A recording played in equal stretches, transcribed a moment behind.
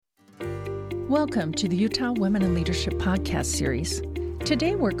Welcome to the Utah Women in Leadership podcast series.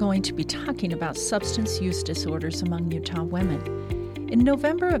 Today we're going to be talking about substance use disorders among Utah women. In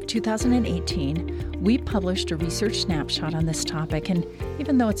November of 2018, we published a research snapshot on this topic, and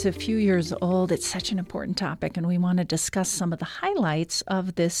even though it's a few years old, it's such an important topic, and we want to discuss some of the highlights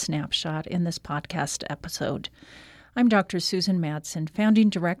of this snapshot in this podcast episode. I'm Dr. Susan Madsen, founding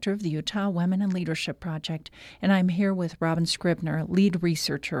director of the Utah Women in Leadership Project, and I'm here with Robin Scribner, lead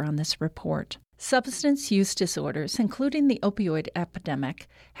researcher on this report. Substance use disorders, including the opioid epidemic,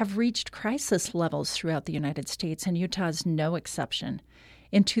 have reached crisis levels throughout the United States, and Utah is no exception.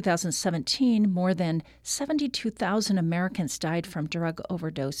 In 2017, more than 72,000 Americans died from drug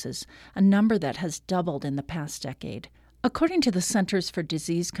overdoses, a number that has doubled in the past decade. According to the Centers for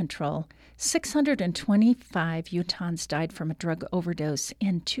Disease Control, 625 Utahns died from a drug overdose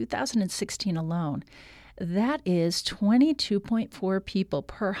in 2016 alone. That is 22.4 people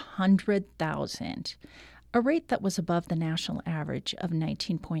per 100,000, a rate that was above the national average of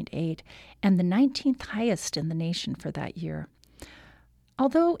 19.8 and the 19th highest in the nation for that year.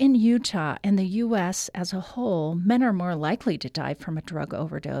 Although in Utah and the U.S. as a whole, men are more likely to die from a drug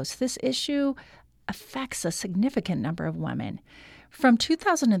overdose, this issue affects a significant number of women. From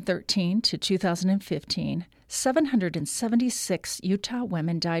 2013 to 2015, 776 Utah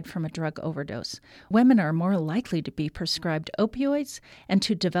women died from a drug overdose. Women are more likely to be prescribed opioids and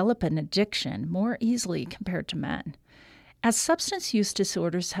to develop an addiction more easily compared to men. As substance use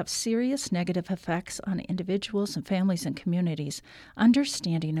disorders have serious negative effects on individuals and families and communities,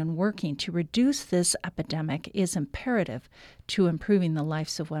 understanding and working to reduce this epidemic is imperative to improving the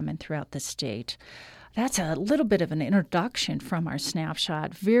lives of women throughout the state. That's a little bit of an introduction from our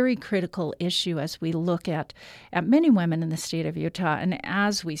snapshot. Very critical issue as we look at many women in the state of Utah. And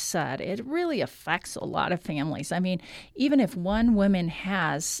as we said, it really affects a lot of families. I mean, even if one woman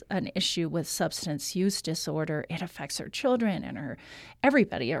has an issue with substance use disorder, it affects her children and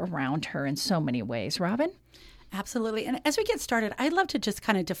everybody around her in so many ways. Robin? Absolutely. And as we get started, I'd love to just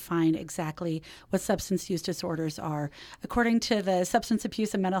kind of define exactly what substance use disorders are. According to the Substance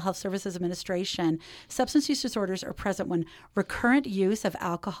Abuse and Mental Health Services Administration, substance use disorders are present when recurrent use of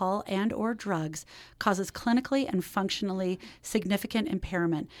alcohol and or drugs causes clinically and functionally significant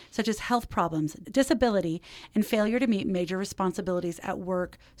impairment, such as health problems, disability, and failure to meet major responsibilities at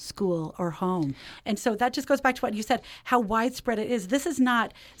work, school, or home. And so that just goes back to what you said, how widespread it is. This is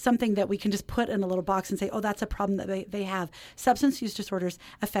not something that we can just put in a little box and say, oh, that's a problem that they have. Substance use disorders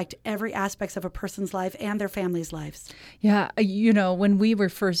affect every aspect of a person's life and their family's lives. Yeah, when we were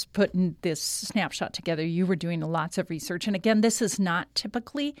first putting this snapshot together, you were doing lots of research. And again, this is not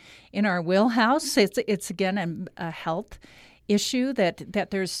typically in our wheelhouse. It's again, a health issue that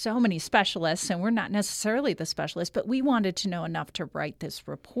there's so many specialists, and we're not necessarily the specialists, but we wanted to know enough to write this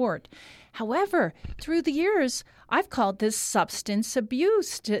report. However, through the years, I've called this substance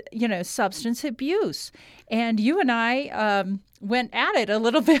abuse. And you and I went at it a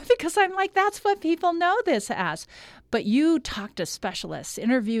little bit because I'm like, that's what people know this as. But you talked to specialists,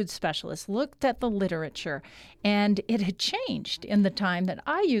 interviewed specialists, looked at the literature, and it had changed in the time that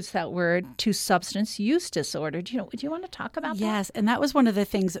I used that word to substance use disorder. Do you want to talk about that? Yes, and that was one of the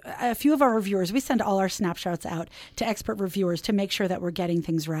things. A few of our reviewers, we send all our snapshots out to expert reviewers to make sure that we're getting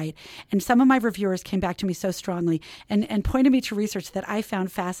things right. And some of my reviewers came back to me so strongly and pointed me to research that I found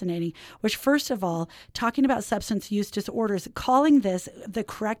fascinating, which first of all, talking about substance use disorders, calling this the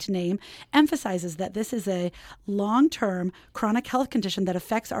correct name emphasizes that this is a long-term chronic health condition that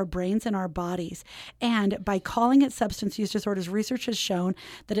affects our brains and our bodies. And by calling it substance use disorders, research has shown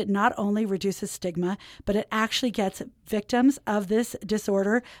that it not only reduces stigma, but it actually gets victims of this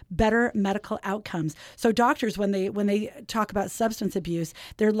disorder better medical outcomes. So doctors, when they talk about substance abuse,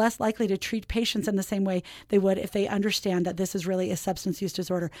 they're less likely to treat patients in the same way they would if they understand that this is really a substance use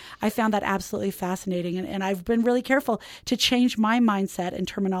disorder. I found that absolutely fascinating, and I've been really careful to change my mindset and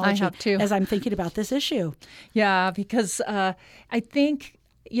terminology as I'm thinking about this issue. Yeah, because I think,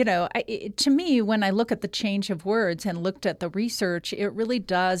 to me, when I look at the change of words and looked at the research, it really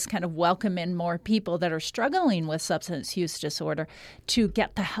does kind of welcome in more people that are struggling with substance use disorder to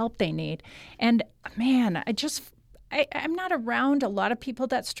get the help they need. And man, I'm not around a lot of people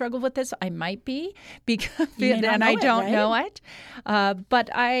that struggle with this. I might be because I don't know it. But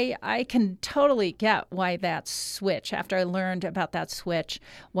I can totally get why that switch, after I learned about that switch,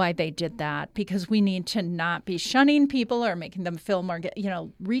 why they did that, because we need to not be shunning people or making them feel more,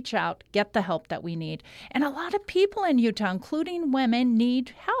 reach out, get the help that we need. And a lot of people in Utah, including women,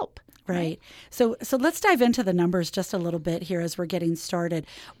 need help. Right. So let's dive into the numbers just a little bit here as we're getting started.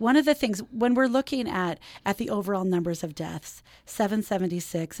 One of the things, when we're looking at the overall numbers of deaths,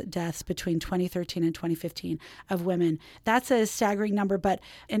 776 deaths between 2013 and 2015 of women, that's a staggering number. But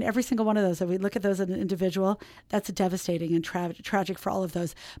in every single one of those, if we look at those as an individual, that's devastating and tragic for all of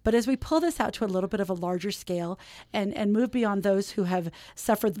those. But as we pull this out to a little bit of a larger scale and move beyond those who have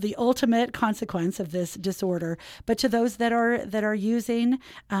suffered the ultimate consequence of this disorder, but to those that are using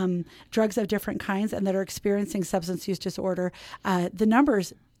drugs of different kinds and that are experiencing substance use disorder, the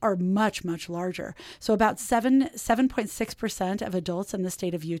numbers are much, much larger. So about 7.6% of adults in the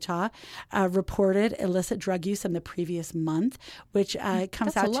state of Utah reported illicit drug use in the previous month, which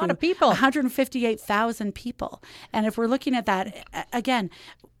comes out a lot to of people. 158,000 people. And if we're looking at that, again,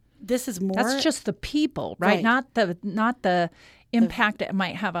 this is more. That's just the people, right? Not the impact it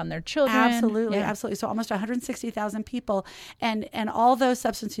might have on their children. Absolutely, Yeah. absolutely. So almost 160,000 people, and although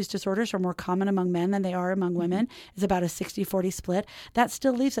substance use disorders are more common among men than they are among women, it's about a 60-40 split. That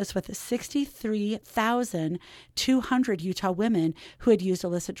still leaves us with 63,200 Utah women who had used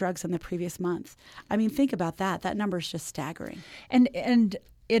illicit drugs in the previous month. I mean, think about that. That number is just staggering. And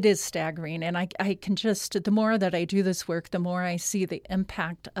it is staggering. And I can just, the more that I do this work, the more I see the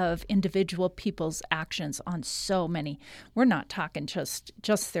impact of individual people's actions on so many. We're not talking just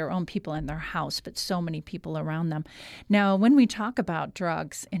their own people in their house, but so many people around them. Now, when we talk about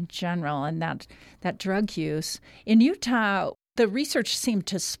drugs in general and that drug use, in Utah, the research seemed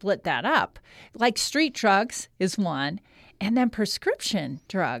to split that up. Like street drugs is one, and then prescription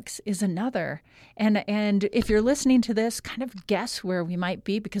drugs is another. And if you're listening to this, kind of guess where we might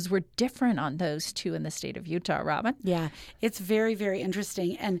be, because we're different on those two in the state of Utah, Robin. Yeah, it's very, very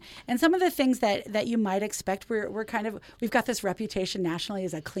interesting. And some of the things that you might expect, we've got this reputation nationally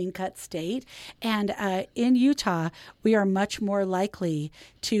as a clean-cut state. And in Utah, we are much more likely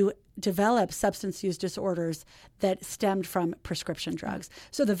to develop substance use disorders that stemmed from prescription drugs.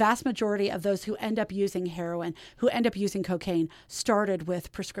 So the vast majority of those who end up using heroin, who end up using cocaine, started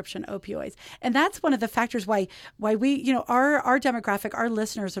with prescription opioids. And that's one of the factors why we, our demographic, our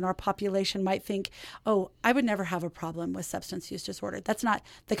listeners and our population might think, oh, I would never have a problem with substance use disorder. That's not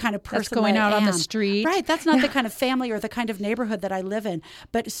the kind of person that's going out on the street. Right. That's not the kind of family or the kind of neighborhood that I live in.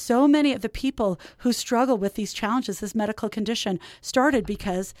 But so many of the people who struggle with these challenges, this medical condition, started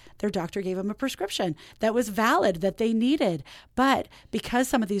because their doctor gave them a prescription that was valid, that they needed. But because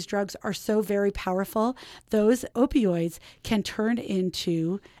some of these drugs are so very powerful, those opioids can turn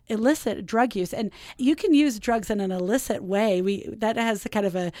into illicit drug use. And you can use drugs in an illicit way. That has a kind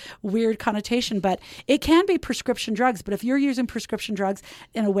of a weird connotation, but it can be prescription drugs. But if you're using prescription drugs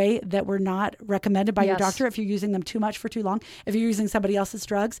in a way that were not recommended by your doctor, if you're using them too much for too long, if you're using somebody else's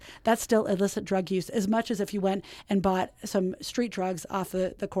drugs, that's still illicit drug use, as much as if you went and bought some street drugs off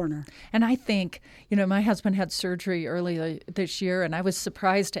the corner. And I think, my husband had surgery earlier this year, and I was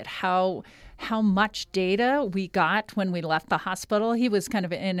surprised at how much data we got when we left the hospital. He was kind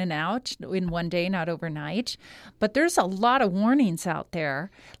of in and out in one day, not overnight. But there's a lot of warnings out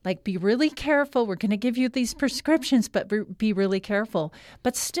there, like be really careful. We're going to give you these prescriptions, but be really careful.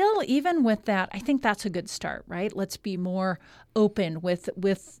 But still, even with that, I think that's a good start, right? Let's be more open with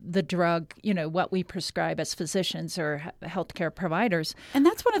the drug, what we prescribe as physicians or healthcare providers. And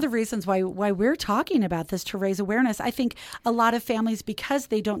that's one of the reasons why we're talking about this, to raise awareness. I think a lot of families, because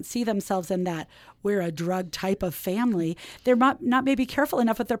they don't see themselves in that we're a drug type of family, they're not maybe careful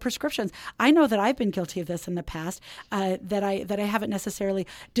enough with their prescriptions. I know that I've been guilty of this in the past, that I haven't necessarily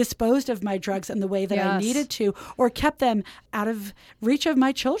disposed of my drugs in the way that I needed to, or kept them out of reach of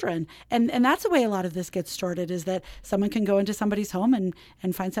my children. And that's the way a lot of this gets started, is that someone can go into somebody's home and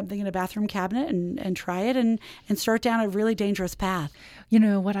find something in a bathroom cabinet and try it and start down a really dangerous path.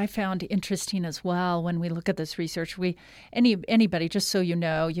 What I found interesting as well when we look at this research, anybody, just so you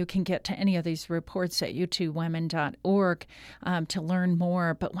know, you can get to any of these reports at u2women.org to learn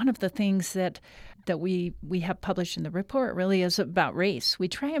more. But one of the things that we have published in the report really is about race. We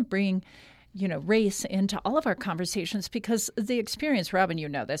try and bring race into all of our conversations, because the experience, Robin,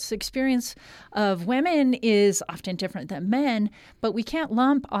 this, the experience of women is often different than men, but we can't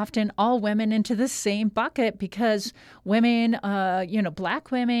lump often all women into the same bucket, because women, Black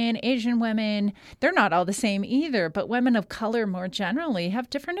women, Asian women, they're not all the same either, but women of color more generally have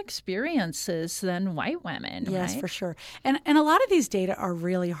different experiences than white women. Yes, right? For sure. And a lot of these data are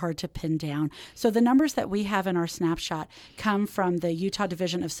really hard to pin down. So the numbers that we have in our snapshot come from the Utah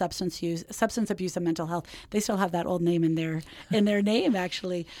Division of Substance Abuse and Mental Health. They still have that old name in their name,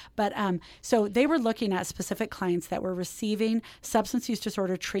 actually. But so they were looking at specific clients that were receiving substance use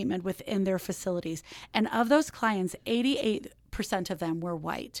disorder treatment within their facilities. And of those clients, 88 of them were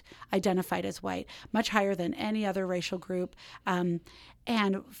white, identified as white, much higher than any other racial group. And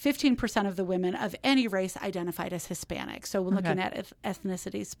 15% of the women of any race identified as Hispanic. So we're looking at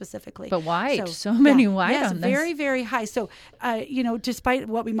ethnicity specifically. But white, so many white yes, on this. Very, very high. So, despite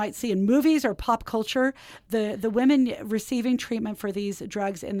what we might see in movies or pop culture, the women receiving treatment for these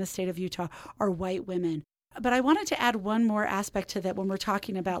drugs in the state of Utah are white women. But I wanted to add one more aspect to that when we're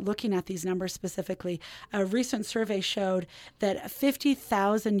talking about looking at these numbers specifically. A recent survey showed that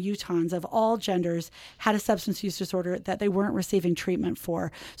 50,000 Utahns of all genders had a substance use disorder that they weren't receiving treatment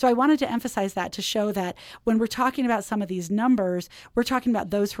for. So I wanted to emphasize that to show that when we're talking about some of these numbers, we're talking about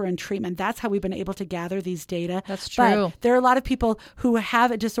those who are in treatment. That's how we've been able to gather these data. That's true. But there are a lot of people who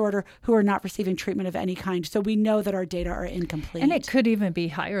have a disorder who are not receiving treatment of any kind. So we know that our data are incomplete. And it could even be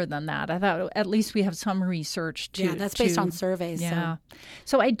higher than that. I thought at least we have some research to. Yeah, that's based on surveys. Yeah.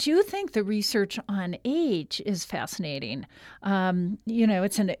 So I do think the research on age is fascinating.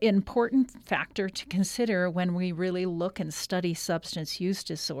 It's an important factor to consider when we really look and study substance use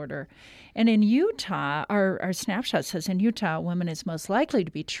disorder. And in Utah, our snapshot says in Utah, a woman is most likely to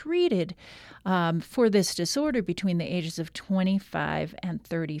be treated for this disorder between the ages of 25 and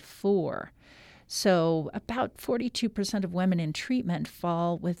 34. So about 42% of women in treatment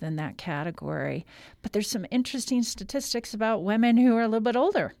fall within that category. But there's some interesting statistics about women who are a little bit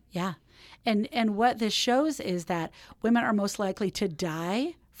older. Yeah. And what this shows is that women are most likely to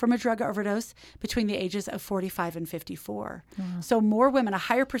die from a drug overdose between the ages of 45 and 54. So more women, a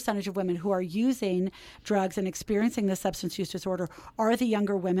higher percentage of women who are using drugs and experiencing the substance use disorder are the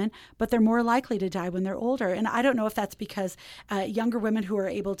younger women, but they're more likely to die when they're older. And I don't know if that's because younger women who are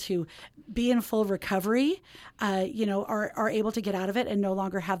able to be in full recovery, are able to get out of it and no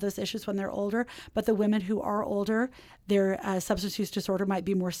longer have those issues when they're older. But the women who are older, their substance use disorder might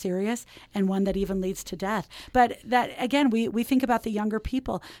be more serious and one that even leads to death. But that, again, we think about the younger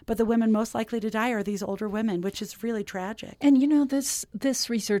people, but the women most likely to die are these older women, which is really tragic. And, this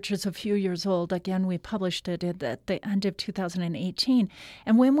research is a few years old. Again, we published it at the end of 2018.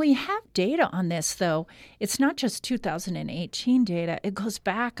 And when we have data on this, though, it's not just 2018 data. It goes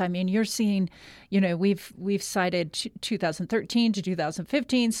back. I mean, you're seeing, we've cited 2013 to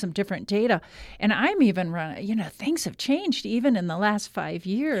 2015, some different data. And I'm even running, things have changed even in the last 5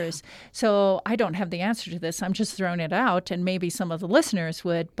 years. So I don't have the answer to this. I'm just throwing it out, and maybe some of the listeners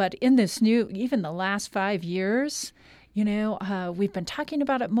would. But in this even the last 5 years, we've been talking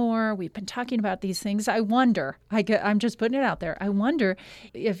about it more. We've been talking about these things. I wonder, I'm just putting it out there, I wonder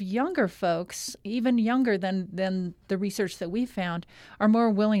if younger folks, even younger than the research that we found, are more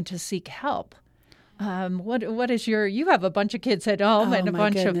willing to seek help. What is you have a bunch of kids at home and a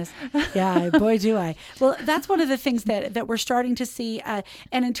bunch of. Yeah, boy, do I. Well, that's one of the things that we're starting to see.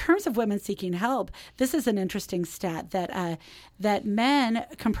 And in terms of women seeking help, this is an interesting stat that men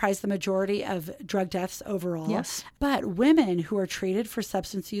comprise the majority of drug deaths overall. Yes. But women who are treated for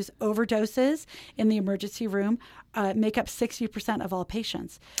substance use overdoses in the emergency room make up 60% of all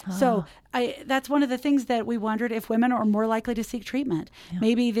patients. So that's one of the things that we wondered, if women are more likely to seek treatment. Yeah.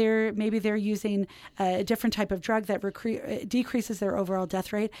 Maybe they're using a different type of drug that decreases their overall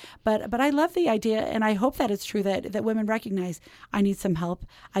death rate. But I love the idea, and I hope that it's true that women recognize, I need some help.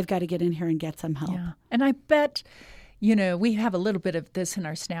 I've got to get in here and get some help. Yeah. And I bet we have a little bit of this in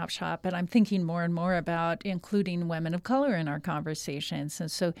our snapshot, but I'm thinking more and more about including women of color in our conversations.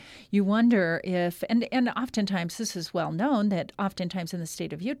 And so you wonder if, and oftentimes this is well known, that oftentimes in the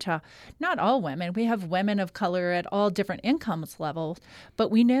state of Utah, not all women, we have women of color at all different incomes levels,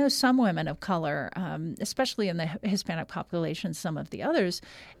 but we know some women of color, especially in the Hispanic population, some of the others,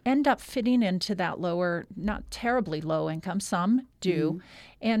 end up fitting into that lower, not terribly low income, some do.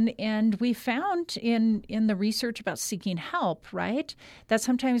 Mm-hmm. And we found in the research about seeking help, right, that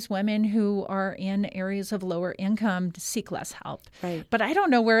sometimes women who are in areas of lower income seek less help. Right. But I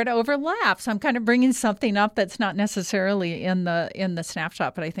don't know where it overlaps. I'm kind of bringing something up that's not necessarily in the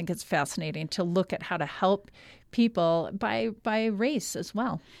snapshot, but I think it's fascinating to look at how to help people by race as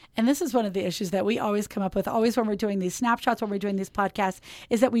well. And this is one of the issues that we always come up with, always when we're doing these snapshots, when we're doing these podcasts,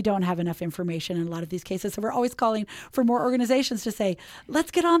 is that we don't have enough information in a lot of these cases. So we're always calling for more organizations to say, let's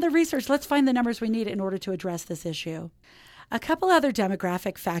get on the research, let's find the numbers we need in order to address this issue. A couple other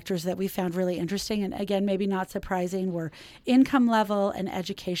demographic factors that we found really interesting, and again, maybe not surprising, were income level and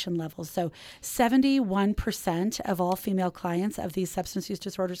education levels. So 71% of all female clients of these substance use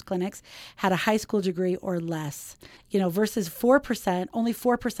disorders clinics had a high school degree or less, versus 4%, only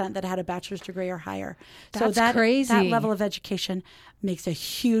 4% that had a bachelor's degree or higher. That's so crazy. That level of education makes a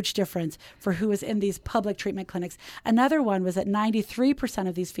huge difference for who is in these public treatment clinics. Another one was that 93%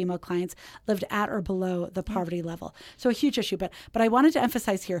 of these female clients lived at or below the poverty level. So a huge issue. But I wanted to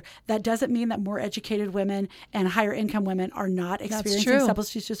emphasize here, that doesn't mean that more educated women and higher income women are not experiencing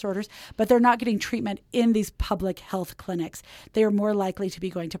substance use disorders, but they're not getting treatment in these public health clinics. They are more likely to be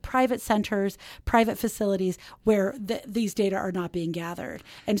going to private centers, private facilities where these data are not being gathered.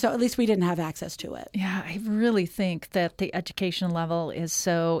 And so at least we didn't have access to it. Yeah, I really think that the education level is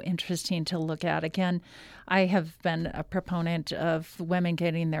so interesting to look at. Again, I have been a proponent of women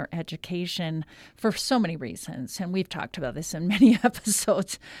getting their education for so many reasons, and we've talked about this in many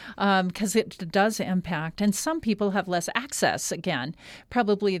episodes, because it does impact, and some people have less access, again,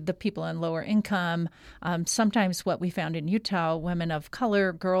 probably the people in lower income. Sometimes what we found in Utah, women of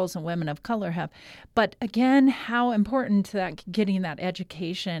color, girls and women of color have. But again, how important that getting that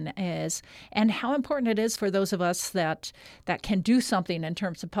education is, and how important it is for those of us that can do something in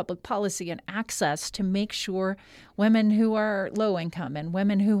terms of public policy and access to make sure women who are low income and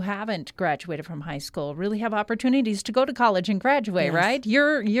women who haven't graduated from high school really have opportunities to go to college and graduate, right?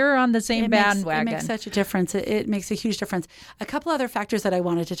 You're on the same bandwagon. It makes such a difference. It makes a huge difference. A couple other factors that I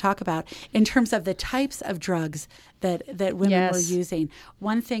wanted to talk about in terms of the types of drugs that women were using.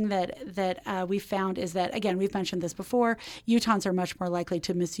 One thing that we found is that, again, we've mentioned this before, Utahns are much more likely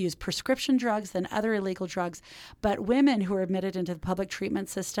to misuse prescription drugs than other illegal drugs. But women who are admitted into the public treatment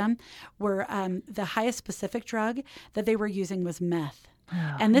system were the highest specific drug that they were using was meth.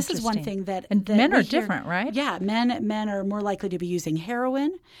 Oh, and this is one thing that men are different, right? Yeah, men are more likely to be using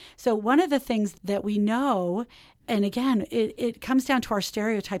heroin. So one of the things that we know, and again, it comes down to our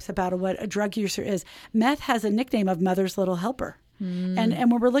stereotypes about what a drug user is. Meth has a nickname of mother's little helper. And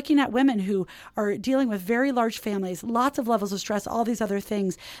when we're looking at women who are dealing with very large families, lots of levels of stress, all these other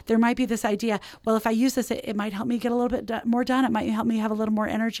things, there might be this idea, well, if I use this, it might help me get a little bit more done. It might help me have a little more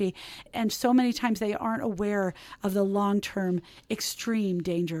energy. And so many times they aren't aware of the long-term extreme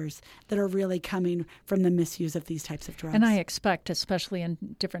dangers that are really coming from the misuse of these types of drugs. And I expect, especially in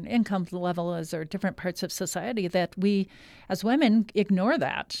different income levels or different parts of society, that we as women ignore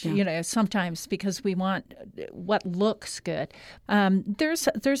that, sometimes because we want what looks good.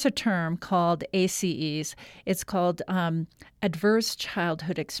 There's a term called ACEs. It's called adverse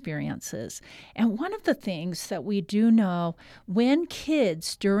childhood experiences. And one of the things that we do know, when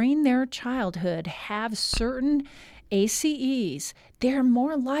kids during their childhood have certain ACEs, they're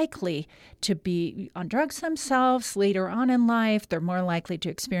more likely to be on drugs themselves later on in life. They're more likely to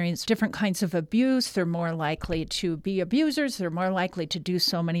experience different kinds of abuse. They're more likely to be abusers. They're more likely to do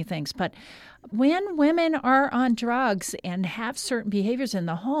so many things. But when women are on drugs and have certain behaviors in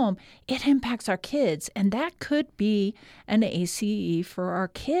the home, it impacts our kids. And that could be an ACE for our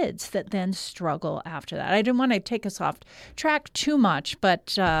kids that then struggle after that. I didn't want to take us off track too much,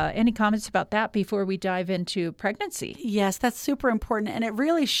 but any comments about that before we dive into pregnancy? Yes, that's super important. And it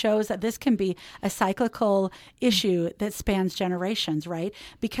really shows that this can be a cyclical issue that spans generations, right?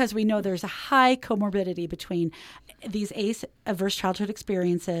 Because we know there's a high comorbidity between these ACE, adverse childhood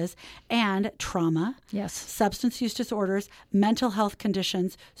experiences, and trauma, substance use disorders, mental health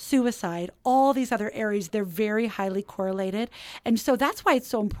conditions, suicide, all these other areas. They're very highly correlated. And so that's why it's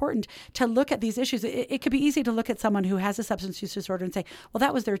so important to look at these issues. It could be easy to look at someone who has a substance use disorder and say, well,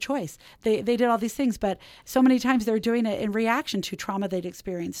 that was their choice. They did all these things, but so many times they're doing it in reaction to trauma they'd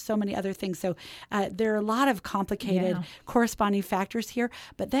experienced, so many other things. So there are a lot of complicated corresponding factors here.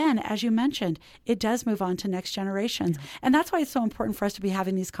 But then, as you mentioned, it does move on to next generations. And that's why it's so important for us to be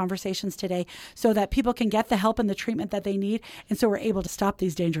having these conversations today so that people can get the help and the treatment that they need. And so we're able to stop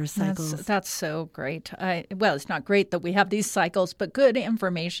these dangerous cycles. That's so great. Well, it's not great that we have these cycles, but good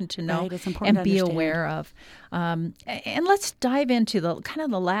information to know and be aware of. And let's dive into the kind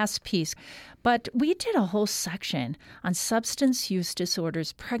of the last piece. But we did a whole section on substance use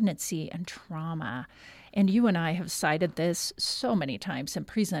disorders, pregnancy, and trauma. And you and I have cited this so many times in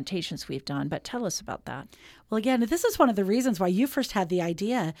presentations we've done, but tell us about that. Well, again, this is one of the reasons why you first had the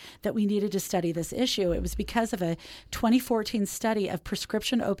idea that we needed to study this issue. It was because of a 2014 study of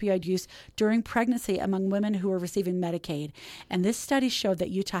prescription opioid use during pregnancy among women who were receiving Medicaid. And this study showed that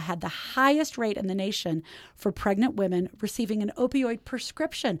Utah had the highest rate in the nation for pregnant women receiving an opioid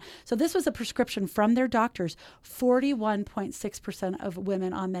prescription. So this was a prescription from their doctors. 41.6% of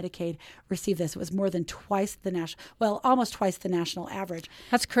women on Medicaid received this. It was more than almost twice the national average.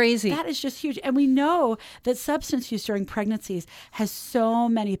 That's crazy. That is just huge. And we know that substance use during pregnancies has so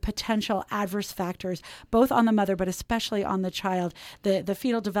many potential adverse factors, both on the mother, but especially on the child, the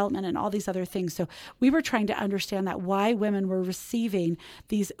fetal development and all these other things. So we were trying to understand that why women were receiving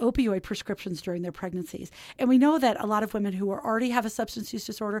these opioid prescriptions during their pregnancies. And we know that a lot of women who already have a substance use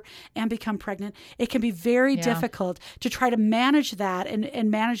disorder and become pregnant, it can be very difficult to try to manage that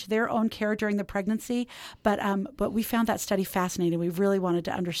and manage their own care during the pregnancy. But we found that study fascinating. We really wanted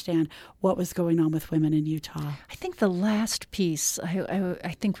to understand what was going on with women in Utah. I think the last piece,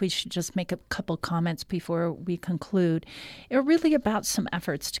 I think we should just make a couple comments before we conclude, are really about some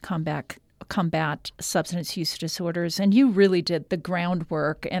efforts to combat substance use disorders. And you really did the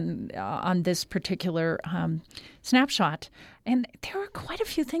groundwork and on this particular snapshot. And there are quite a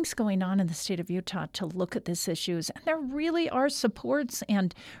few things going on in the state of Utah to look at these issues. And there really are supports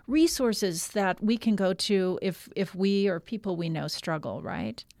and resources that we can go to if we or people we know struggle,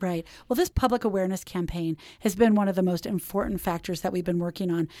 right? Right. Well, this public awareness campaign has been one of the most important factors that we've been working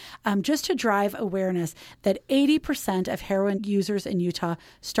on, just to drive awareness that 80% of heroin users in Utah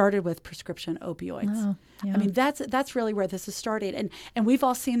started with prescription opioids. Oh, yeah. I mean, that's really where this has started. And we've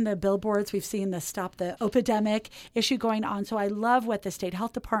all seen the billboards. We've seen the Stop the Opidemic issue going on. So I love what the State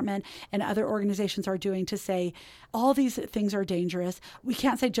Health Department and other organizations are doing to say all these things are dangerous. We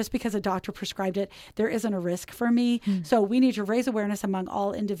can't say just because a doctor prescribed it, there isn't a risk for me. So we need to raise awareness among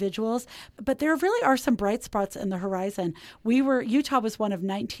all individuals. But there really are some bright spots in the horizon. Utah was one of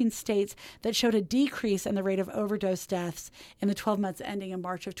 19 states that showed a decrease in the rate of overdose deaths in the 12 months ending in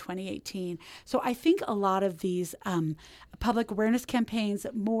March of 2018. So I think a lot of these public awareness campaigns,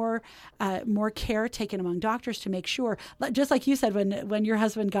 more care taken among doctors to make sure, just like you said, when your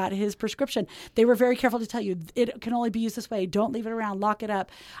husband got his prescription, they were very careful to tell you it can only be used this way. Don't leave it around. Lock it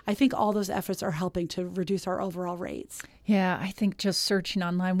up. I think all those efforts are helping to reduce our overall rates. Yeah, I think just searching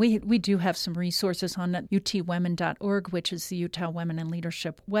online, we do have some resources on utwomen.org, which is the Utah Women in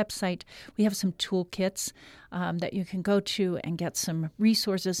Leadership website. We have some toolkits that you can go to and get some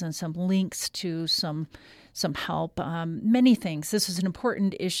resources and some links to some help, many things. This is an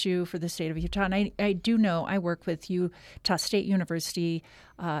important issue for the state of Utah. And I do know I work with Utah State University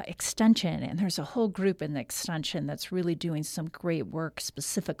Extension, and there's a whole group in the Extension that's really doing some great work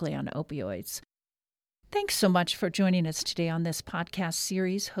specifically on opioids. Thanks so much for joining us today on this podcast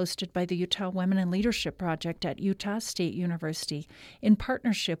series hosted by the Utah Women in Leadership Project at Utah State University in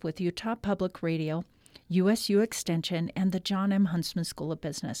partnership with Utah Public Radio, USU Extension, and the John M. Huntsman School of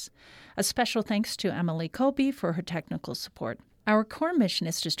Business. A special thanks to Emily Colby for her technical support. Our core mission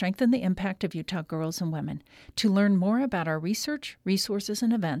is to strengthen the impact of Utah girls and women. To learn more about our research, resources,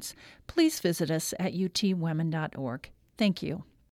 and events, please visit us at utwomen.org. Thank you.